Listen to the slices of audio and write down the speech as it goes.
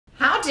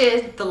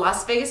did the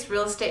Las Vegas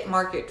real estate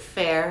market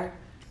fare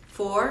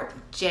for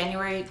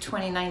January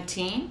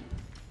 2019?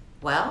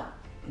 Well,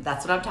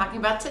 that's what I'm talking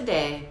about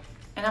today,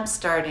 and I'm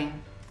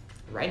starting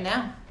right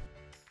now.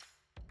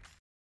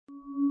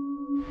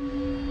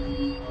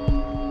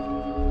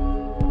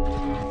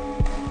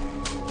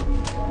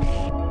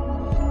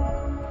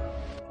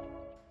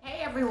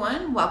 Hey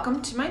everyone,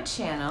 welcome to my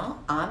channel.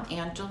 I'm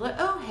Angela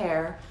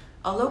O'Hare,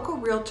 a local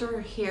realtor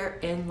here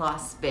in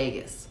Las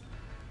Vegas.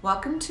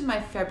 Welcome to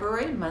my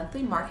February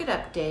monthly market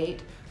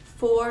update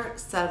for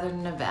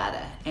Southern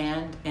Nevada.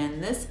 And in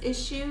this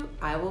issue,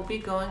 I will be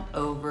going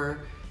over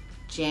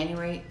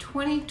January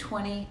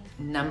 2020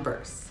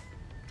 numbers.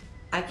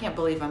 I can't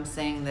believe I'm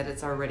saying that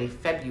it's already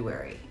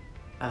February.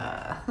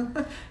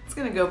 It's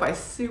gonna go by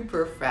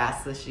super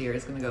fast this year.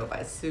 It's gonna go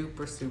by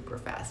super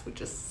fast,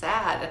 which is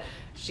sad.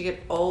 As you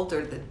get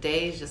older, the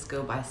days just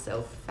go by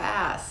so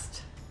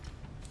fast.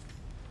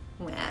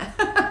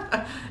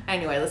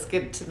 Anyway, let's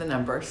get to the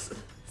numbers.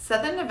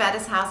 Southern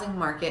Nevada's housing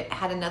market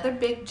had another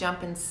big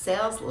jump in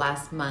sales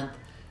last month,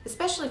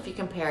 especially if you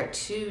compare it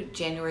to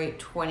January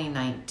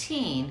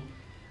 2019,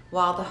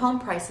 while the home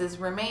prices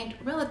remained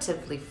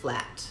relatively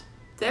flat.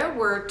 There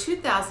were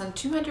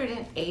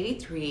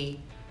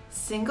 2,283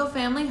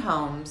 single-family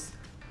homes,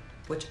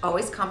 which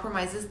always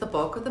compromises the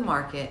bulk of the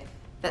market,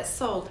 that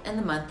sold in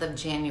the month of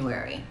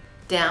January,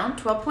 down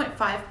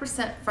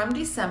 12.5% from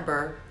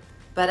December,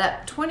 but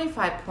up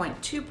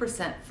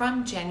 25.2%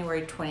 from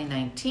January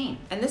 2019.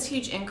 And this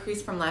huge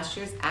increase from last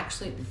year is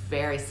actually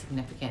very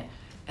significant.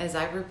 As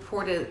I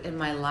reported in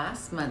my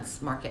last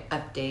month's market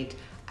update,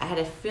 I had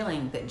a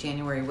feeling that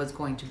January was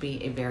going to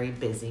be a very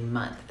busy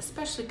month,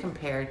 especially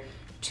compared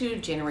to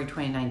January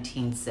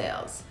 2019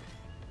 sales.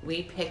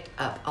 We picked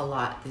up a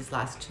lot these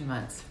last 2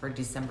 months for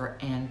December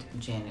and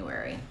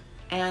January.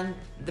 And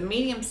the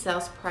median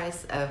sales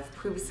price of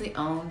previously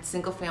owned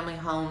single-family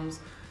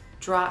homes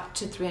dropped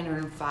to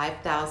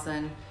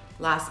 $305,000.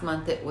 Last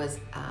month it was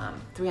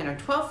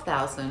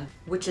 $312,000,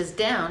 which is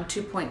down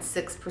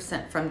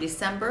 2.6% from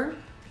December,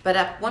 but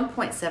up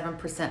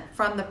 1.7%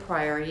 from the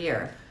prior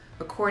year,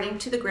 according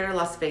to the Greater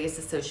Las Vegas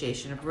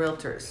Association of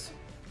Realtors.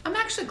 I'm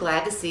actually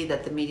glad to see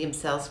that the median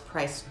sales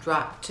price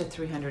dropped to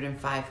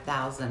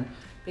 $305,000,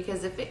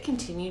 because if it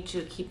continued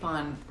to keep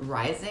on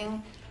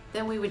rising,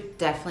 then we would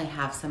definitely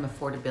have some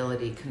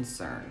affordability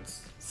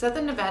concerns.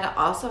 Southern Nevada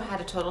also had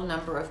a total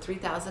number of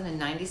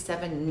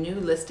 3,097 new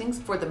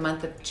listings for the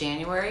month of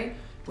January,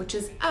 which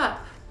is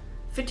up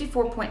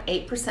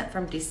 54.8%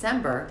 from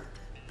December,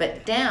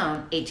 but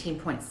down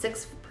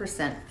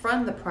 18.6%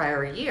 from the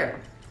prior year.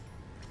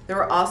 There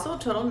were also a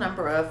total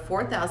number of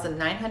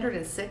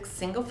 4,906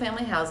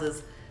 single-family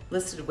houses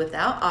listed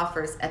without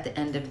offers at the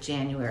end of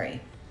January,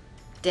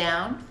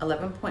 down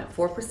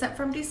 11.4%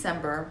 from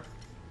December,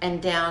 and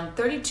down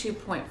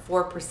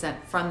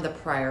 32.4% from the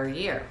prior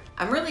year.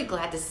 I'm really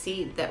glad to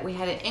see that we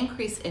had an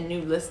increase in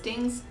new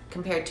listings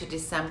compared to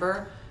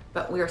December,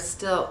 but we are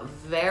still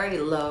very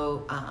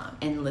low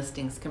in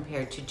listings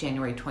compared to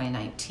January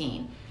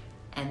 2019,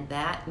 and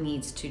that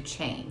needs to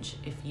change.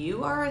 If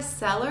you are a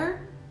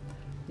seller,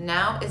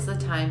 now is the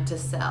time to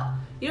sell.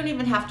 You don't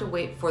even have to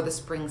wait for the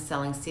spring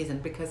selling season,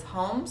 because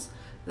homes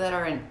that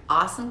are in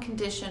awesome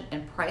condition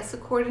and priced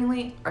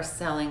accordingly are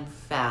selling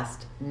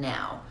fast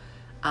now.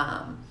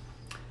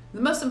 The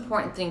most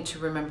important thing to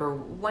remember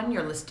when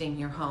you're listing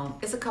your home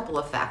is a couple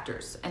of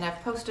factors, and I've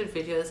posted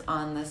videos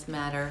on this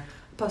matter.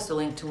 I'll post a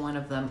link to one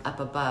of them up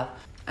above.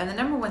 And the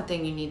number one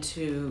thing you need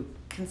to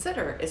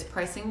consider is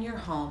pricing your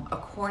home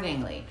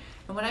accordingly.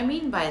 And what I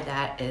mean by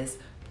that is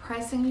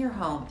pricing your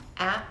home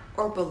at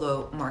or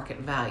below market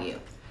value.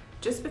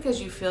 Just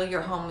because you feel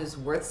your home is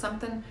worth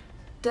something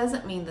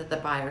doesn't mean that the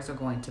buyers are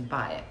going to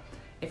buy it.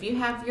 If you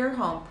have your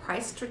home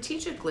priced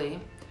strategically,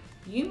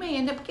 you may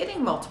end up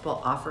getting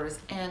multiple offers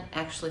and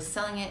actually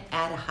selling it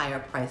at a higher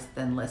price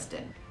than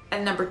listed.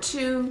 And number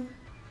two,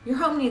 your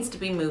home needs to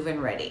be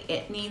move-in ready.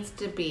 It needs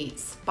to be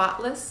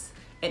spotless.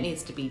 It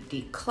needs to be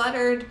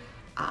decluttered.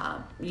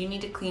 You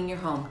need to clean your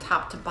home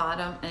top to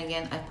bottom. And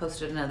again, I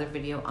posted another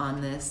video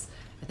on this.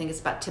 I think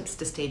it's about tips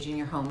to staging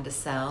your home to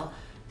sell,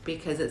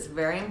 because it's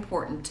very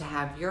important to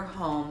have your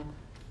home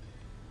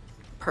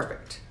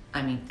perfect.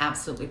 I mean,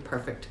 absolutely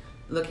perfect,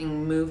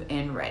 looking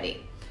move-in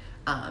ready.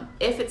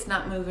 If it's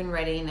not move-in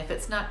ready and if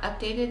it's not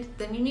updated,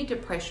 then you need to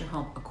price your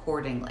home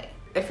accordingly.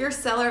 If you're a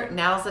seller,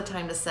 now's the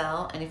time to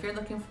sell. And if you're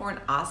looking for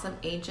an awesome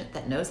agent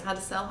that knows how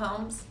to sell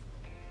homes,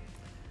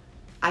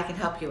 I can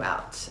help you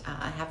out.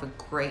 I have a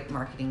great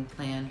marketing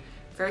plan,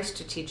 very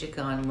strategic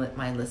on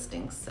my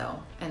listings.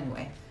 So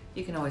anyway,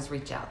 you can always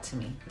reach out to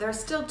me. There are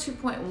still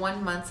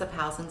 2.1 months of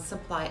housing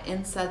supply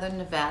in Southern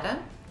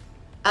Nevada,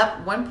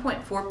 up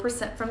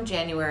 1.4% from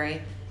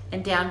January,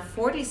 and down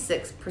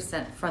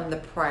 46% from the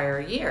prior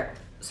year.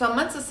 So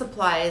months of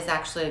supply is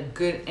actually a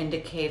good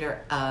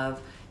indicator of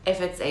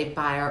if it's a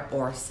buyer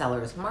or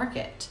seller's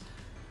market.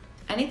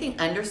 Anything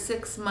under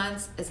 6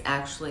 months is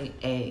actually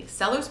a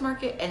seller's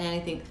market, and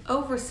anything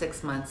over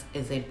 6 months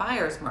is a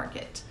buyer's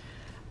market.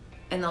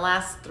 In the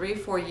last 3 or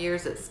 4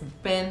 years, it's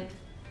been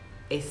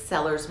a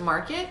seller's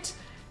market.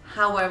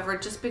 However,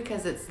 just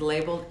because it's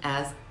labeled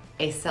as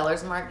a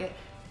seller's market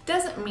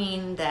doesn't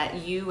mean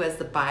that you as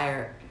the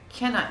buyer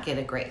cannot get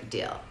a great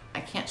deal. I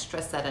can't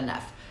stress that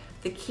enough.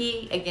 The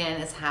key, again,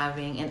 is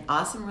having an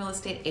awesome real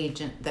estate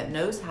agent that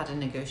knows how to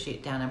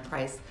negotiate down in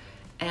price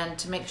and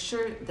to make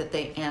sure that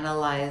they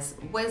analyze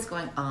what is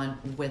going on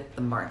with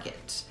the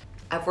market.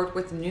 I've worked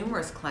with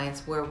numerous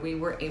clients where we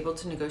were able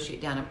to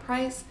negotiate down in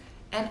price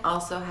and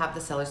also have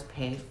the sellers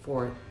pay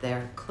for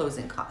their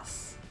closing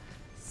costs.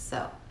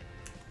 So,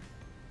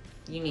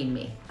 you need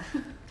me.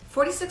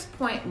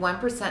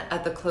 46.1%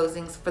 of the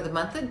closings for the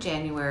month of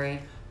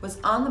January was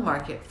on the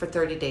market for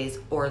 30 days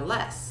or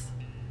less.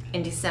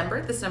 In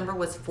December, this number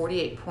was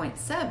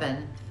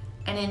 48.7%,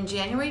 and in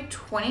January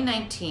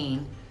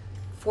 2019,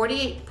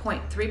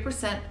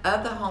 48.3%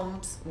 of the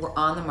homes were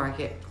on the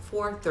market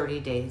for 30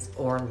 days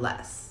or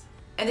less.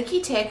 And the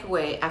key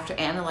takeaway after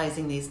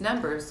analyzing these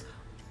numbers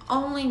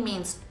only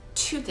means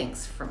two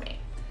things for me.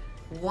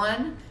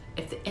 One,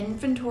 if the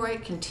inventory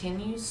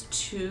continues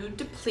to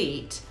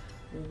deplete,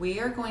 we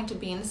are going to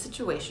be in a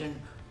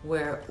situation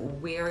where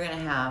we are going to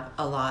have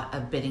a lot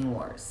of bidding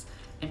wars.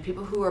 And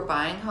people who are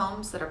buying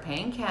homes that are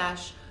paying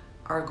cash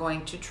are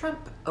going to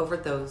trump over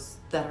those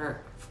that are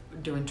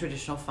doing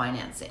traditional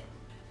financing.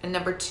 And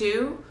number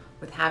two,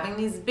 with having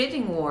these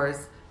bidding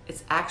wars,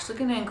 it's actually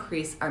going to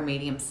increase our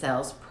median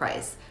sales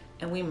price,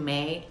 and we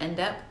may end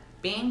up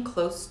being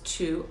close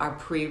to our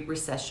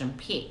pre-recession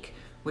peak,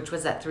 which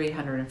was at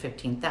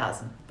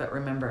 $315,000. But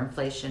remember,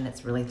 inflation,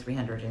 it's really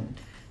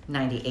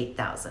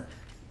 $398,000.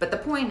 But the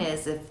point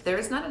is, if there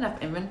is not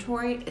enough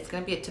inventory, it's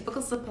going to be a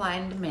typical supply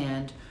and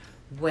demand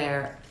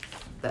where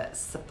the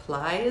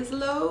supply is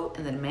low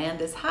and the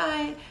demand is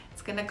high.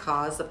 It's going to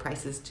cause the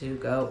prices to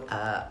go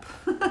up.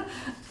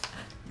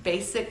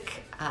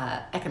 Basic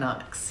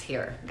economics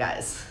here,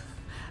 guys.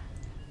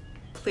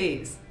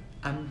 Please,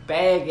 I'm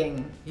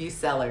begging you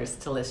sellers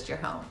to list your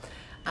home.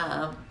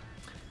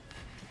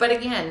 But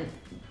again,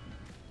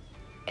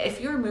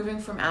 if you're moving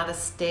from out of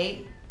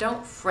state,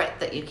 don't fret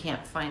that you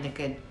can't find a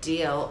good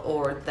deal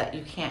or that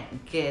you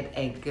can't get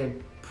a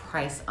good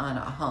price on a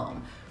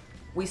home.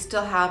 We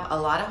still have a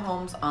lot of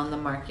homes on the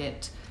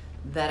market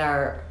that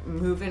are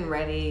move-in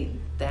ready,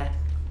 that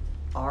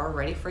are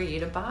ready for you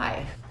to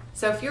buy.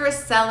 So if you're a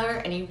seller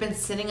and you've been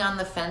sitting on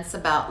the fence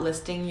about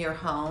listing your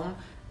home,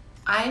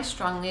 I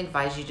strongly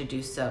advise you to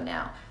do so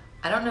now.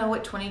 I don't know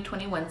what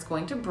 2021 is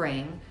going to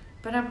bring,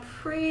 but I'm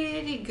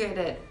pretty good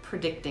at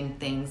predicting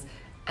things,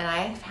 and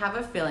I have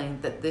a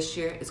feeling that this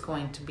year is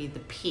going to be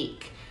the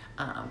peak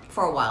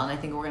for a while, and I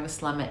think we're going to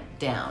slim it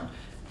down.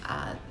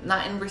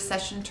 Not in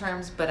recession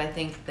terms, but I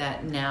think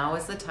that now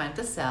is the time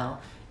to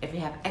sell. If you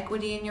have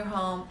equity in your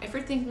home, if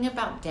you're thinking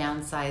about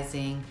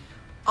downsizing,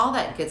 all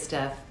that good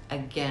stuff,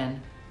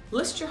 again,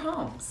 list your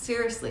home.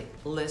 Seriously,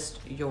 list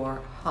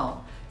your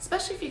home.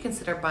 Especially if you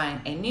consider buying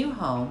a new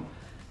home,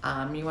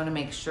 you want to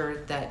make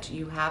sure that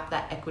you have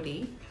that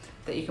equity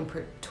that you can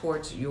put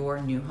towards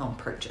your new home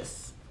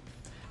purchase.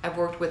 I've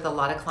worked with a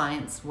lot of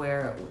clients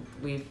where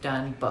we've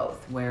done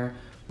both, where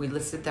we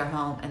listed their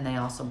home and they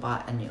also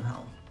bought a new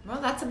home.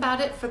 Well, that's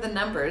about it for the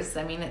numbers.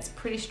 I mean, it's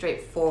pretty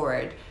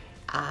straightforward.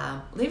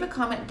 Leave a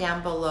comment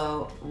down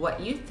below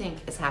what you think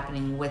is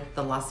happening with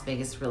the Las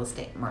Vegas real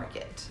estate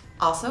market.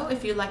 Also,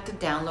 if you'd like to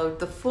download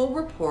the full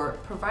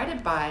report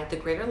provided by the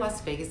Greater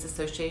Las Vegas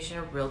Association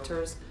of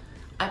Realtors,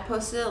 I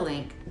posted a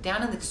link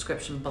down in the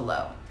description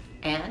below.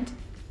 And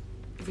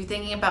if you're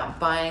thinking about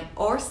buying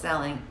or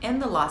selling in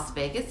the Las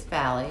Vegas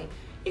Valley,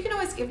 you can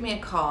always give me a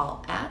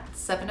call at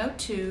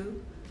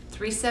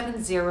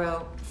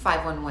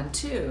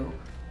 702-370-5112,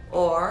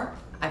 or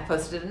I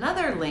posted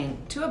another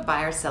link to a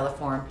buyer-seller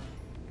form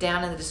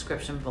down in the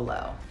description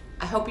below.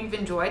 I hope you've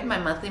enjoyed my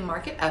monthly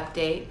market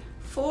update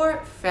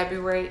for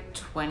February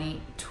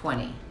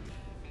 2020.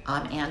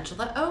 I'm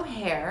Angela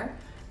O'Hare,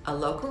 a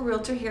local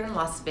realtor here in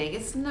Las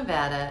Vegas,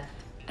 Nevada,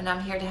 and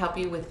I'm here to help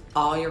you with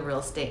all your real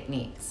estate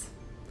needs.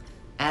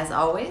 As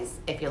always,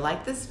 if you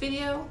like this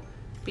video,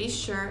 be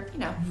sure,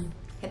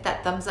 hit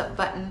that thumbs up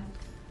button,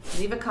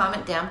 leave a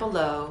comment down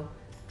below,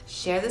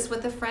 share this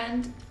with a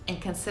friend,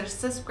 and consider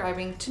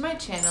subscribing to my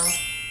channel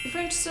if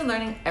you're interested in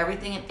learning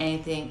everything and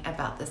anything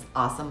about this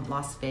awesome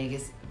Las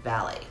Vegas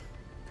Valley.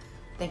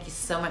 Thank you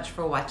so much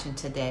for watching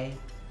today.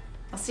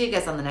 I'll see you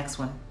guys on the next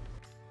one.